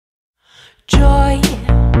joy.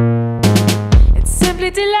 It's simply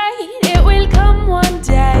delight, it will come one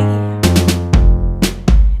day.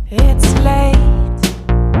 It's late,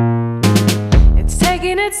 it's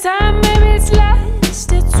taking its time, maybe it's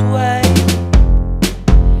lost its way.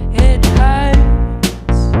 It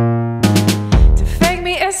hurts to fake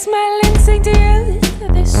me a smile and sing to you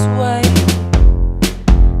this way.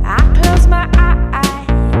 I close my eyes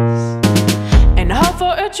and hope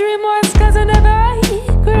for a dream once, cause I never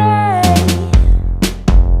cry.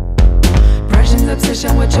 Russian's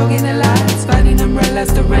obsession with choking the lights, fighting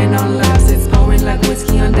umbrellas to rain on lives. It's pouring like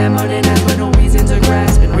whiskey on demo and I but no reason to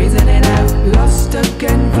grasp and reason it out. Lost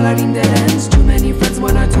again, flooding dead ends. Too many friends,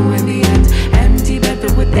 one or two in the end. Empty bed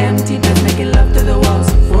filled with empty beds, making love to the walls.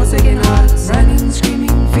 Forsaken hearts, running,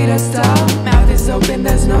 screaming, feet are stalled. Mouth is open,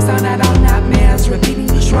 there's no sound at all. Nightmares repeating,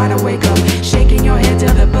 just try to wake up. Shaking your head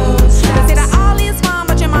till the buzz stops. They say that all is fun,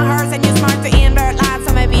 but you're my hearse and you're smart to invert lines.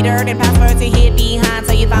 Some may be dirt and passwords to hid behind.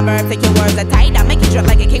 So you find verbs, take your words are tight. I make you drip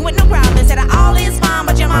like a king with no crown. They say that all is fun,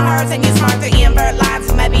 but you're my hearse and you're smart to invert lines.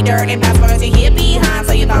 Some may be dirt and passwords to hid behind.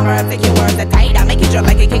 So you find verbs, take your words are tight. I make you drip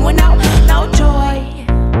like a king with no joy.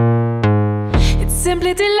 It's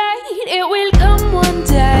simply delight, it will come